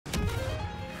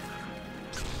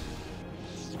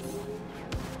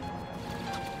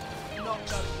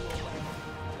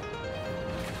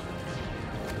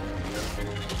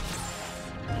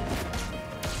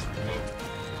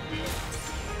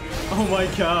Oh my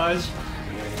gosh.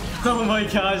 Oh my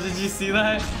gosh, did you see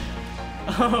that?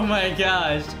 Oh my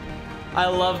gosh. I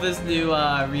love this new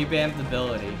revamped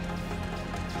ability.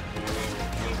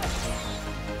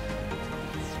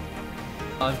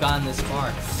 I've gotten this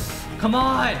far. Come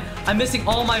on! I'm missing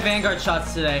all my Vanguard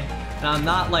shots today, and I'm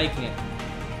not liking it.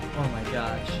 Oh my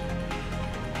gosh.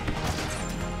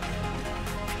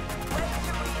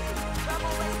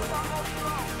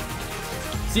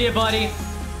 See ya, buddy!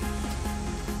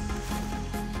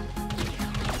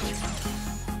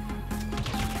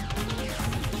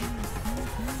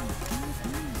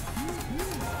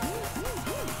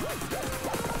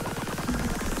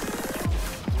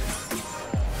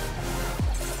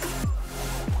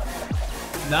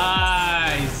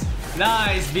 Nice!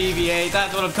 Nice, BB-8.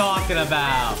 That's what I'm talking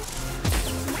about.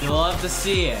 You love to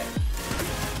see it.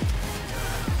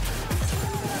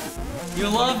 You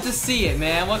love to see it,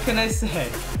 man. What can I say?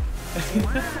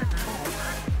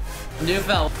 New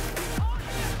felt.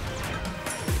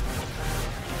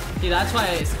 See, that's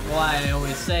why I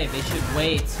always say they should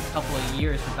wait a couple of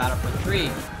years for Battlefield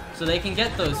 3 so they can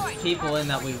get those people in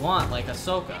that we want, like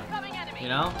Ahsoka. You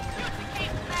know?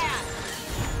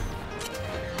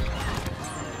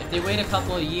 They wait a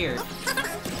couple of years.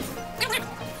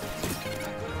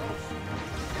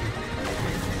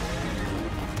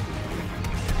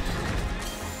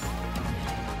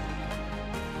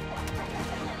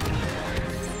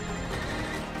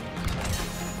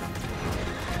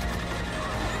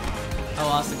 I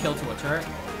lost the kill to a turret.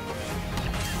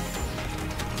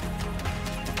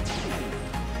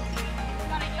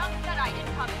 Got a young Jedi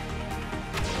incoming.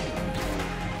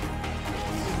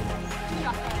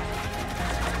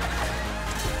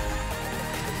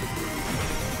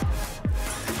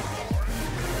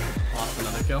 Lost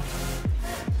another kill.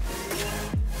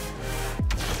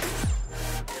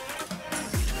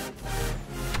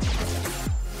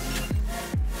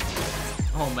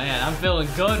 Oh man, I'm feeling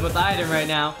good with item right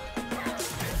now.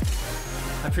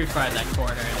 I pre-fired that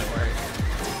corner and it worked.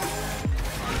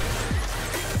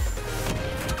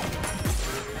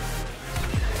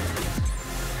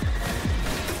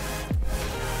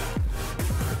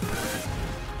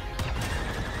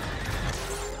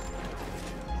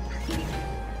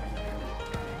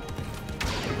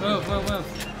 Move, move, move.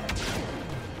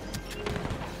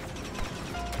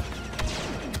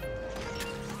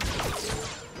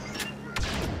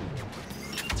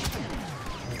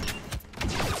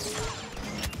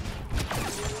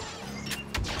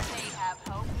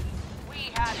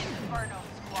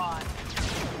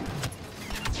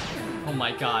 Oh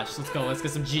my gosh, let's go. Let's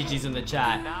get some GGs in the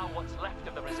chat. Now what's left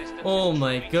of the resistance Oh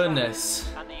my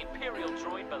goodness. and the Imperial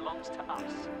droid belongs to us.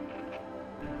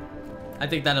 I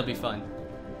think that'll be fun.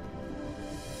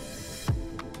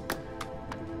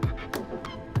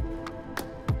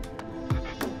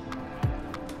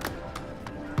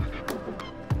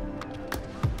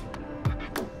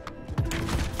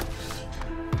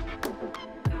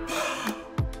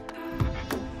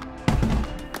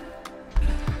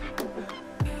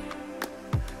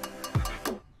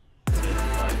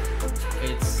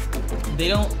 They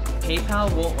don't,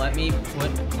 PayPal won't let me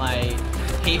put my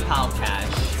PayPal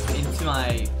cash into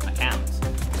my account.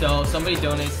 So somebody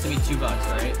donates to me $2,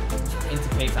 right? Into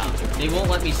PayPal. They won't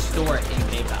let me store it in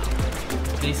PayPal.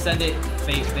 They send it,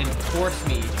 they force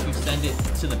me to send it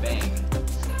to the bank.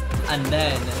 And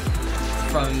then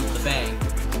from the bank,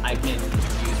 I can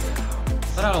use it.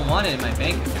 But I don't want it in my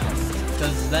bank account.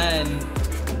 Because then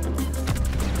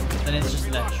it's just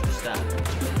an extra step.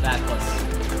 That plus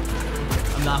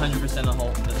I'm not 100% the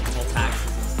whole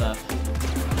taxes and stuff.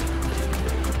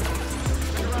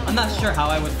 I'm not sure how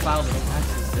I would file the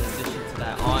taxes in addition to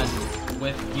that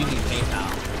with using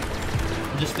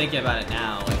PayPal. I'm just thinking about it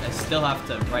now. Like, I still have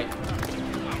to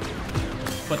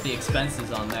put the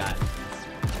expenses on that.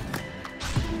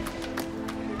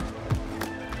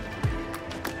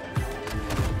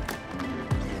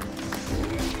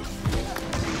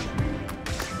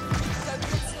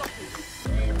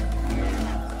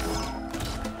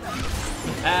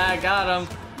 Ah, got him.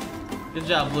 Good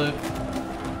job, Luke.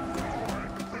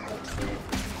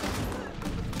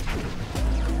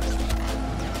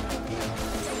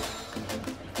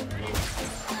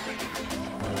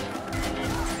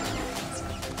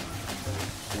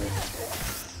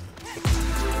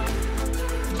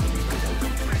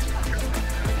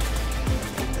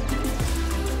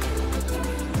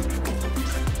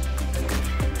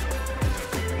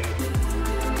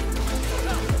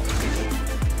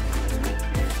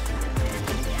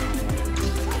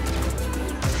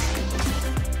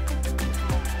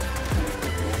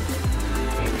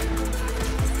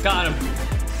 Got him.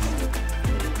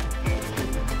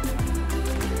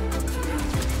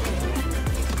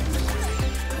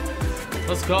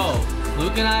 Let's go.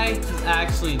 Luke and I is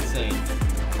actually insane.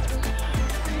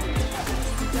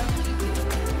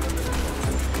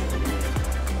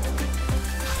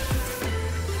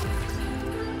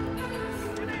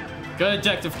 Good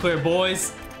objective clear,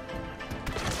 boys.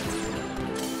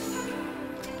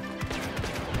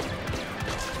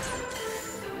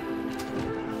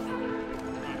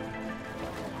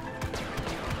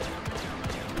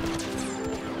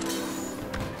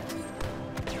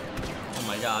 Oh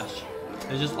my gosh.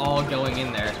 They're just all going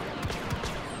in there.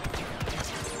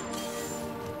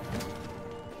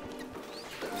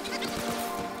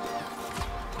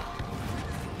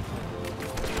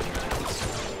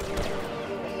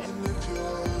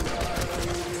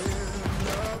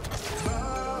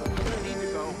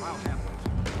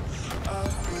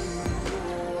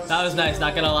 That was nice,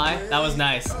 not gonna lie. That was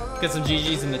nice. Get some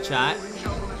GGs in the chat.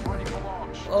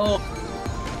 Oh.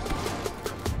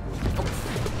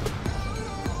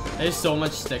 There's so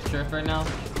much stick drift right now.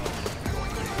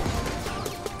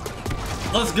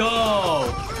 Let's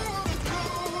go!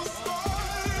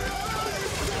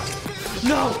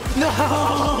 No! No!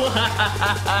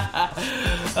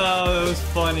 Oh, that was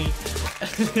funny.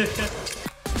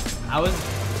 I was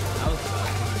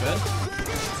good.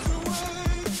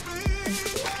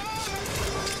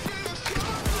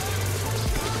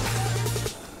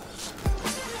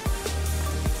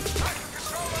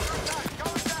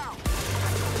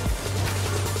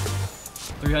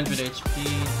 300 HP.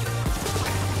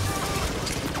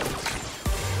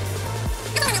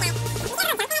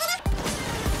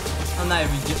 I'm not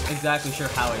even exactly sure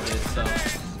how I did, so.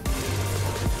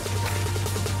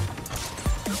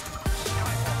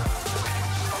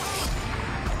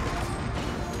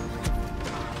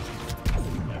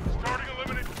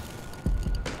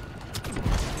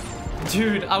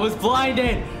 Dude, I was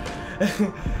blinded!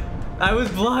 I was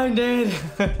blinded!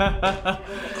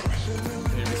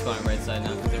 Spawning right side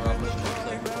now because they were all pushing left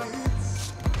side before.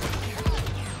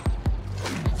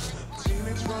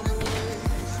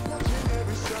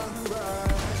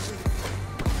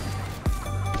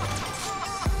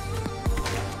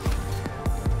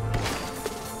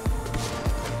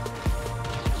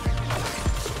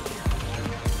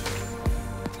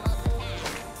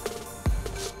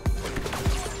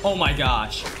 Oh my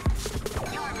gosh.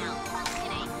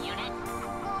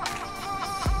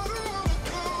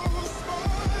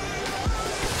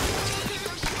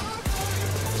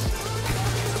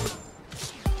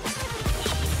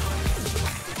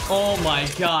 Oh my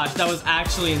gosh, that was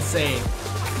actually insane.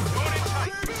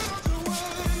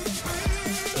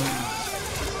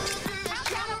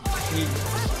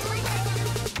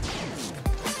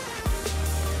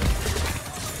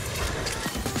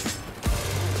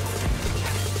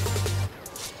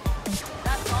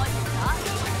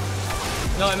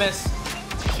 No, I missed.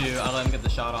 Shoot, I'll let him get the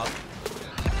shot off.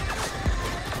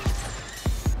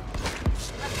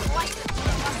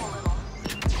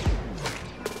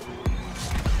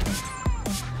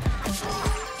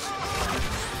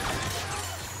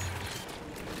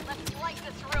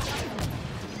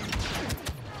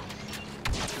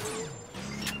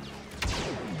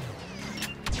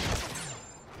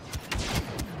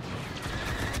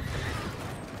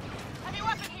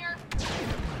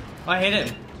 I hit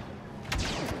him.